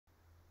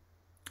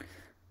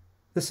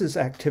This is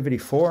activity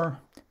 4.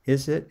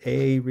 Is it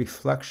a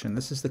reflection?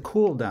 This is the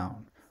cool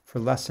down for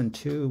lesson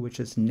 2,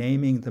 which is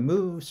naming the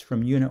moves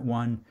from unit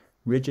 1,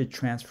 rigid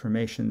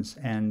transformations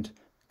and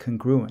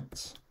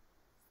congruence.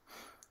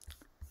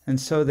 And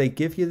so they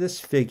give you this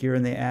figure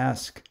and they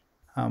ask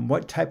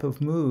what type of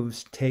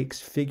moves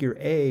takes figure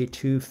A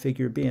to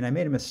figure B. And I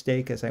made a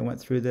mistake as I went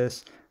through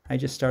this. I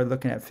just started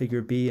looking at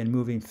figure B and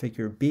moving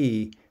figure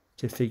B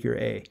to figure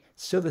A.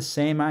 Still the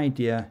same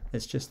idea,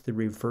 it's just the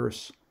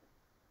reverse.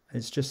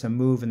 It's just a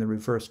move in the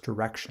reverse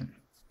direction.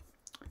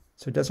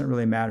 So it doesn't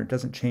really matter. It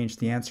doesn't change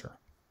the answer.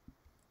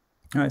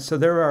 All right, so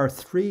there are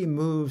 3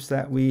 moves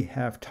that we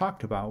have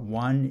talked about.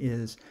 One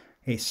is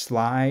a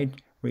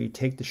slide, where you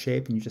take the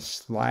shape and you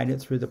just slide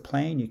it through the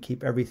plane. You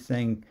keep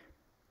everything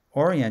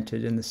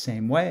oriented in the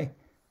same way,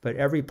 but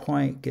every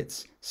point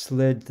gets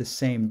slid the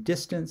same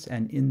distance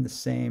and in the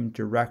same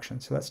direction.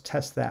 So let's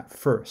test that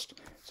first.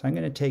 So I'm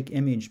going to take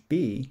image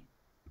B,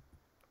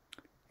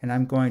 and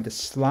I'm going to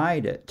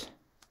slide it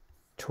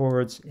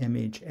towards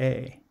image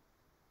A.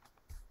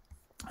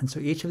 And so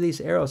each of these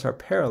arrows are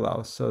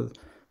parallel, so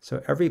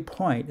every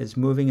point is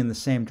moving in the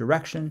same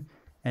direction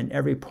and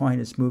every point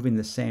is moving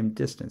the same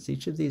distance.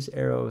 Each of these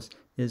arrows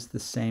is the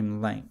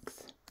same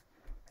length.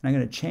 And I'm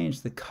going to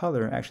change the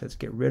color. Actually, let's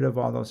get rid of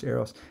all those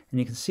arrows. And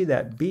you can see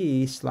that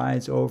B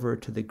slides over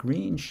to the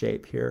green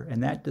shape here,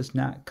 and that does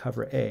not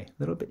cover A. A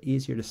little bit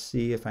easier to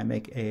see if I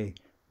make A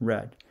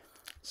red.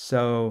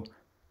 So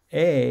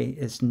A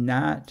is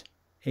not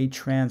a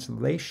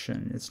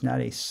translation. It's not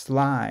a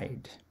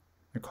slide.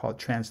 They're called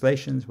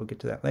translations. We'll get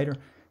to that later.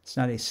 It's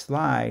not a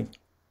slide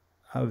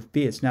of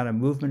B. It's not a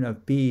movement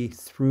of B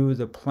through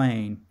the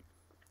plane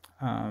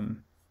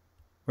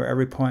where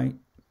every point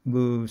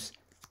moves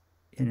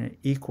in an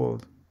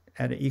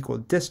at an equal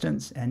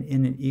distance and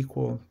in an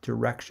equal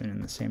direction,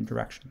 in the same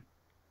direction.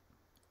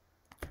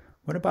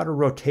 What about a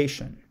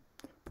rotation?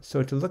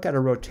 So to look at a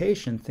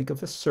rotation, think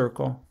of a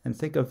circle and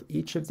think of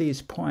each of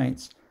these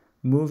points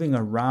moving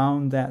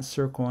around that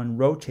circle and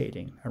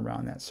rotating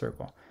around that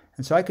circle.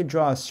 And so I could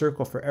draw a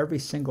circle for every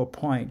single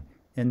point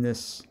in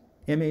this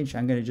image.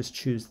 I'm going to just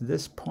choose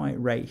this point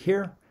right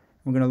here.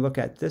 We're going to look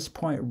at this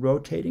point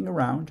rotating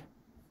around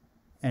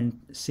and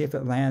see if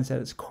it lands at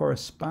its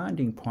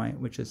corresponding point,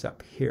 which is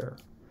up here.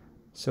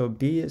 So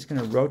B is going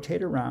to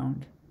rotate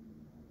around,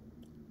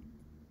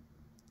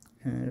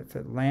 and if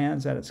it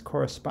lands at its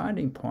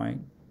corresponding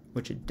point,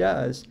 which it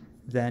does,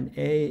 then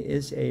A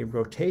is a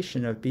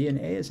rotation of B, and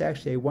A is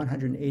actually a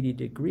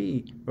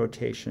 180-degree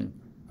rotation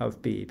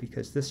of B,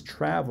 because this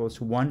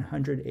travels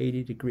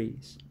 180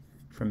 degrees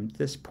from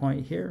this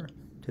point here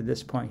to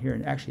this point here.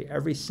 And actually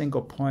every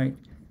single point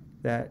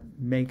that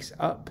makes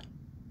up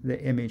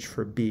the image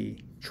for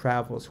B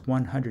travels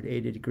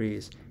 180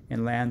 degrees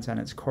and lands on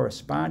its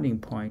corresponding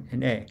point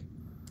in A.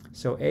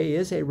 So A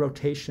is a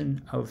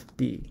rotation of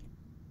B.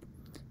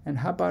 And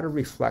how about a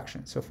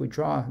reflection? So if we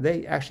draw,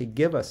 they actually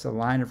give us a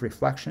line of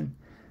reflection.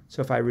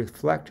 So if I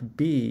reflect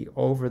B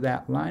over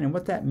that line, and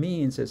what that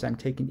means is I'm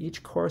taking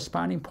each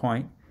corresponding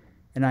point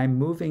and I'm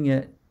moving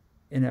it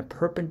in a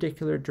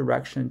perpendicular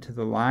direction to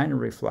the line of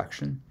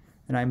reflection,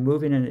 and I'm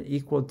moving in an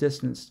equal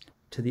distance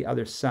to the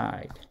other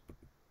side.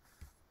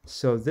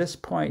 So this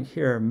point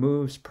here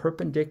moves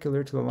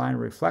perpendicular to the line of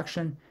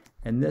reflection,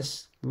 and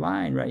this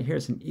line right here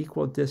is an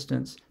equal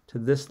distance to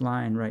this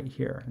line right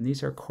here. And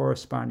these are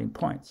corresponding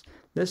points.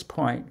 This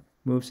point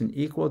moves an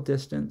equal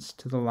distance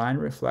to the line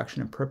of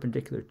reflection and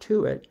perpendicular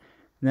to it,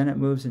 and then it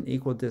moves an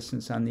equal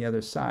distance on the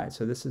other side.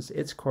 So this is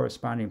its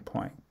corresponding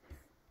point.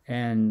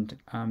 And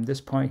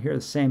this point here,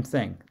 the same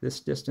thing.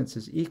 This distance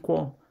is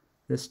equal.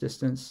 This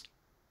distance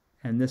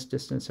and this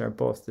distance are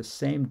both the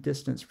same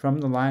distance from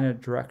the line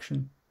of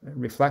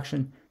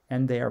reflection,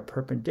 and they are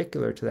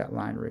perpendicular to that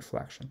line of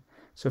reflection.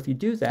 So if you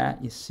do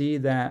that, you see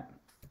that,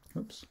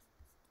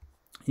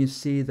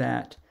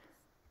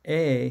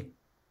 A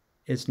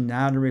is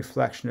not a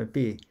reflection of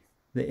B.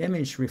 The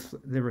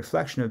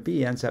reflection of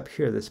B ends up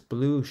here, this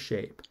blue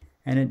shape,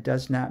 and it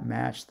does not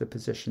match the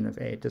position of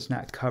A. It does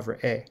not cover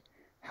A.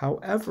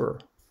 However,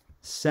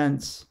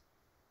 since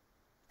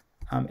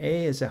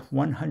A is a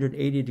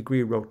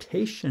 180-degree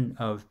rotation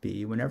of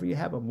B, whenever you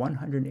have a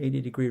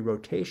 180-degree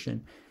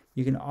rotation,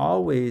 you can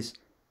always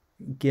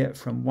get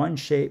from one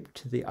shape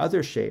to the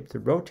other shape, the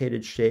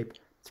rotated shape,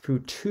 through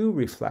 2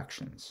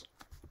 reflections.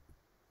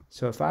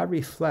 So if I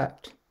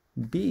reflect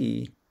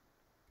B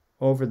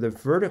over the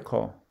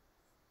vertical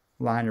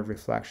line of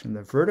reflection,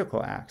 the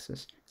vertical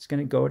axis, it's going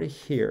to go to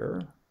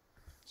here.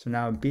 So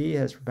now B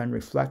has been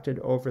reflected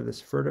over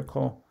this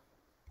vertical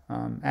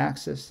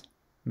axis.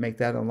 Make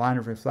that a line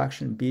of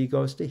reflection. B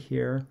goes to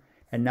here.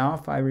 And now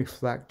if I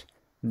reflect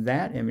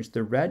that image,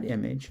 the red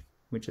image,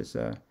 which is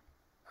a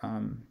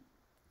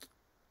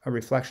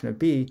reflection of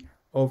B,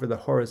 over the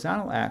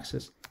horizontal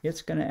axis,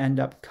 it's going to end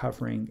up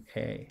covering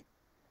A.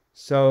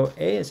 So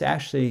A is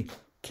actually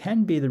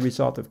can be the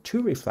result of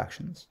 2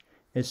 reflections.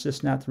 It's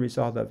just not the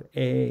result of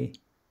a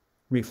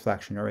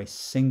reflection or a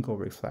single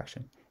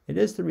reflection. It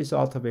is the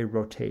result of a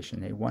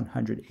rotation, a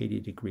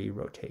 180-degree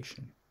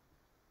rotation.